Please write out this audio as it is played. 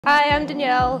Hi, I'm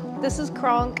Danielle. This is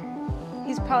Kronk.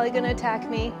 He's probably gonna attack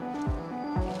me.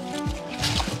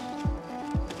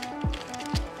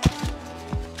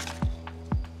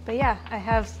 But yeah, I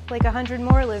have like 100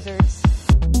 more lizards.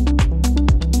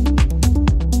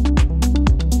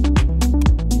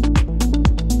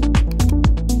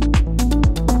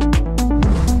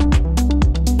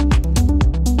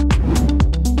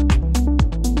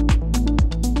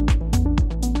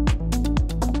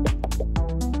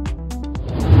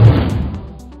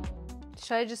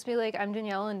 Should I just be like, I'm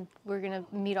Danielle and we're gonna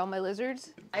meet all my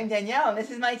lizards? I'm Danielle and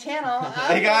this is my channel.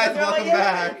 Hey guys, welcome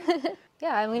back.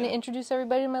 Yeah, I'm gonna introduce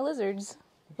everybody to my lizards.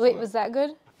 Wait, was that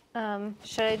good?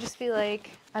 Should I just be like,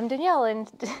 I'm Danielle and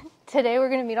today we're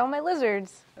gonna meet all my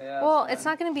lizards? Yeah, well, it's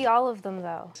not gonna be all of them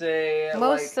though. Say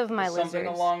most like, of my something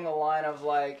lizards. along the line of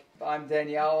like, I'm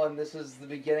Danielle and this is the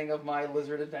beginning of my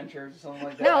lizard adventures, or something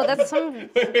like that. No, that's some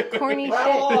corny shit.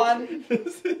 on.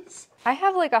 I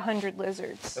have like 100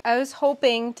 lizards. I was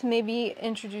hoping to maybe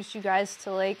introduce you guys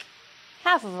to like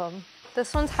half of them.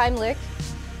 This one's Heimlich.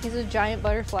 He's a giant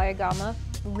butterfly agama,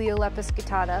 Leolepis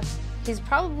guttata. He's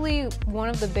probably one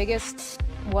of the biggest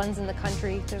ones in the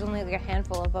country. There's only like a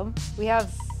handful of them. We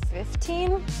have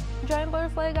 15 giant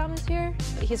butterfly agamas here.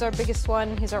 He's our biggest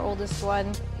one, he's our oldest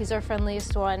one, he's our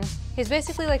friendliest one. He's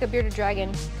basically like a bearded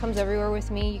dragon. Comes everywhere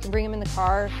with me. You can bring him in the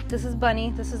car. This is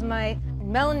Bunny. This is my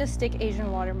melanistic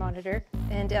Asian water monitor.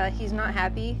 And he's not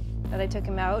happy that I took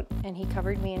him out and he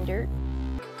covered me in dirt.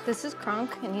 This is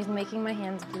Kronk and he's making my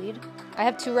hands bleed. I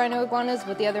have 2 rhino iguanas,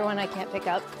 but the other one I can't pick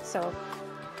up, so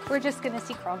we're just gonna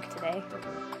see Kronk today.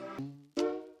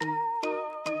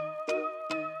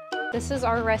 This is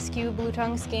our rescue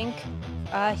blue-tongued skink.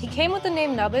 He came with the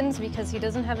name Nubbins because he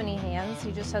doesn't have any hands,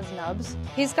 he just has nubs.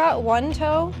 He's got 1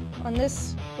 toe on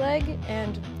this leg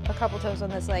and a couple toes on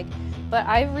this leg, but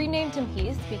I renamed him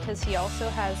Heath because he also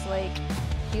has like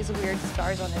these weird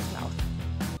scars on his mouth.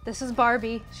 This is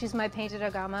Barbie, she's my painted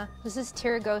agama. This is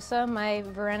Tiragosa, my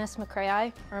Varanus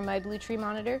macraei, or my blue tree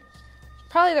monitor.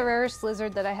 Probably the rarest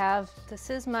lizard that I have.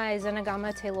 This is my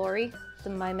Zenagama taylori,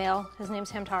 my male. His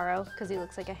name's Hamtaro because he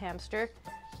looks like a hamster.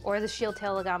 Or the shield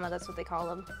tail agama, that's what they call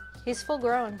him. He's full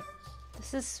grown.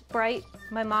 This is Sprite.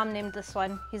 My mom named this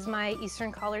one. He's my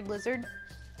eastern collared lizard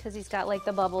because he's got like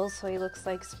the bubbles, so he looks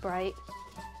like Sprite.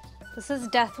 This is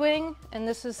Deathwing, and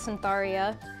this is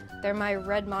Cyntharia. They're my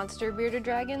red monster bearded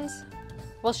dragons.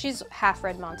 Well, she's half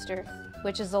red monster,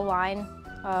 which is a line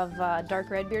of dark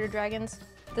red bearded dragons.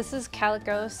 This is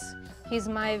Calicos. He's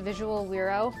my visual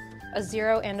Wiro, a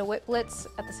 0 and a Whitblitz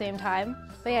at the same time.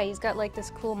 But yeah, he's got like this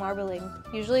cool marbling.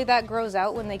 Usually that grows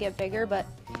out when they get bigger, but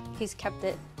he's kept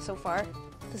it so far.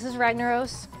 This is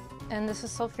Ragnaros, and this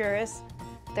is Sulfuris.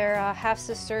 They're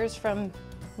half-sisters from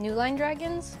New Line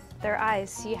dragons. Their eyes,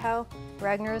 see how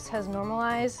Ragnaros has normal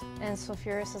eyes and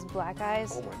Sulfuris has black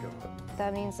eyes? Oh my god.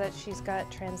 That means that she's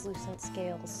got translucent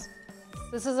scales.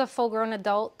 This is a full-grown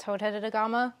adult toad-headed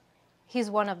agama.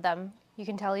 He's one of them. You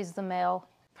can tell he's the male.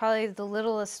 Probably the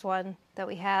littlest one that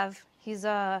we have. He's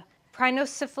a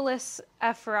Prinocephalus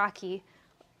afaraki.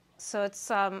 So it's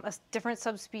a different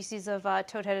subspecies of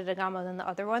toad-headed agama than the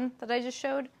other one that I just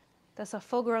showed. That's a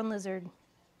full-grown lizard.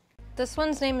 This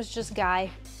one's name is just Guy.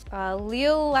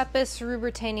 Leolepis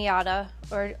rubertaniata,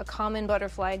 or a common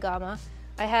butterfly agama.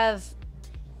 I have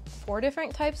 4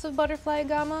 different types of butterfly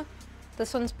agama.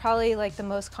 This one's probably like the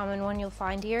most common one you'll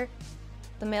find here.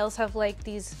 The males have like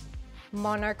these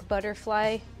monarch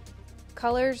butterfly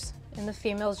colors, and the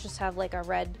females just have like a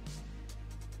red.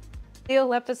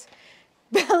 Leolepis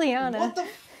belliana. What the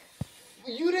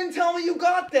You didn't tell me you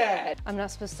got that! I'm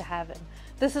not supposed to have him.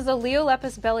 This is a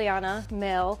Leolepis belliana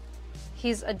male.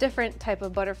 He's a different type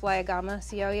of butterfly agama.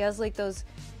 See how he has like those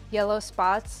yellow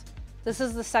spots? This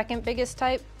is the second biggest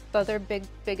type. The other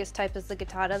biggest type is the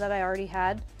guttata that I already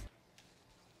had.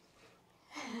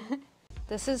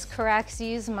 This is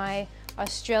Caraxes, my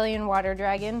Australian water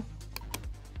dragon,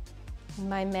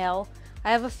 my male.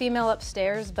 I have a female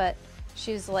upstairs, but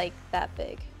she's like that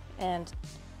big and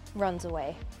runs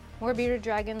away. More bearded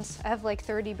dragons. I have like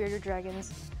 30 bearded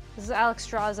dragons. This is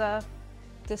Alexstrasza.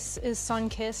 This is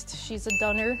Sunkissed. She's a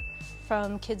dunner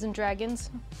from Kids and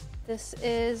Dragons. This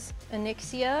is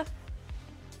Onyxia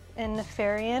and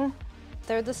Nefarian.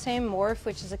 They're the same morph,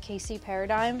 which is a KC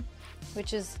paradigm,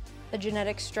 which is a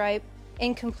genetic stripe,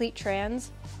 incomplete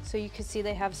trans. So you can see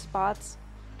they have spots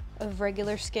of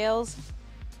regular scales.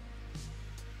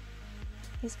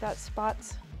 He's got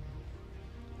spots.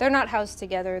 They're not housed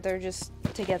together, they're just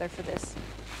together for this.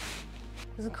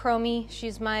 This is Chromie.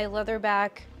 She's my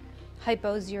leatherback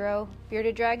Hypo 0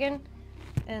 bearded dragon.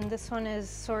 And this one is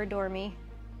Soridormi.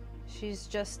 She's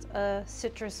just a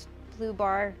citrus blue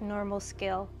bar, normal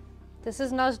scale. This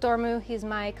is Nozdormu. He's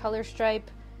my color stripe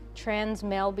trans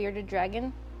male bearded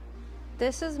dragon.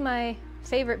 This is my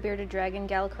favorite bearded dragon,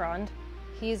 Galacrond.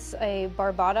 He's a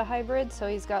Barbata hybrid, so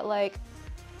he's got like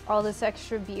all this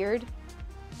extra beard,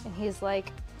 and he's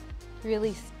like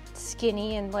really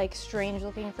skinny and like strange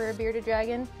looking for a bearded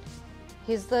dragon.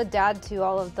 He's the dad to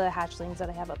all of the hatchlings that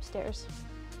I have upstairs.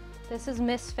 This is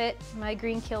Misfit, my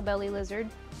green keelbelly lizard.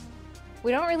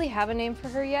 We don't really have a name for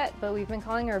her yet, but we've been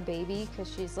calling her Baby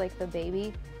because she's like the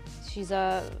baby. She's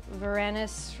a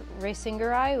Varanus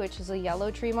racingeri, which is a yellow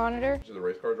tree monitor. She's a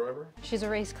race car driver? She's a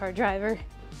race car driver.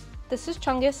 This is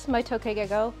Chungus, my tokay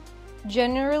gecko.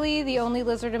 Generally the only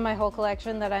lizard in my whole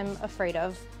collection that I'm afraid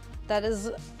of. That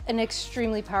is an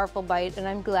extremely powerful bite, and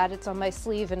I'm glad it's on my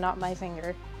sleeve and not my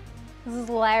finger. This is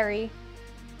Larry.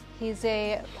 He's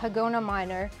a Pagona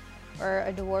minor, or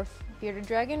a dwarf bearded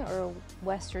dragon, or a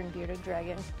western bearded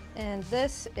dragon. And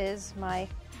this is my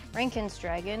Rankin's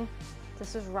dragon.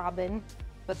 This is Robin,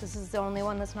 but this is the only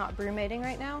one that's not brewmating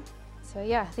right now. So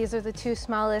yeah, these are the two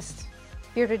smallest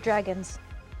bearded dragons.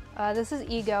 This is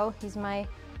Ego. He's my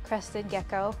crested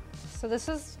gecko. So this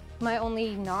is my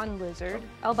only non-lizard,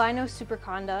 albino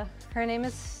superconda. Her name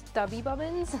is Stubby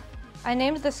Bubbins. I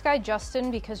named this guy Justin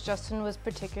because Justin was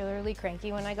particularly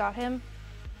cranky when I got him.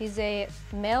 He's a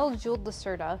male jeweled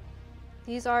lacerda.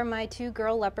 These are my two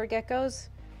girl leopard geckos.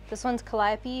 This one's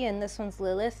Calliope and this one's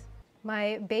Lilith.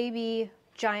 My baby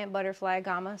giant butterfly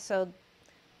agama, so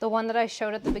the one that I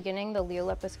showed at the beginning, the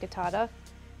Leolepis guttata,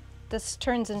 this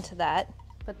turns into that,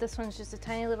 but this one's just a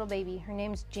tiny little baby. Her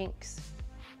name's Jinx.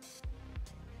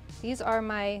 These are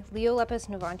my Leolepis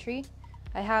novantri.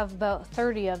 I have about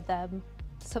 30 of them,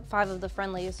 5 of the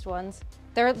friendliest ones.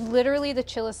 They're literally the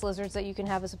chillest lizards that you can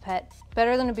have as a pet.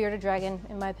 Better than a bearded dragon,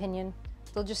 in my opinion.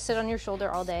 They'll just sit on your shoulder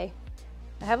all day.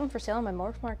 I have them for sale on my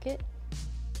morph market.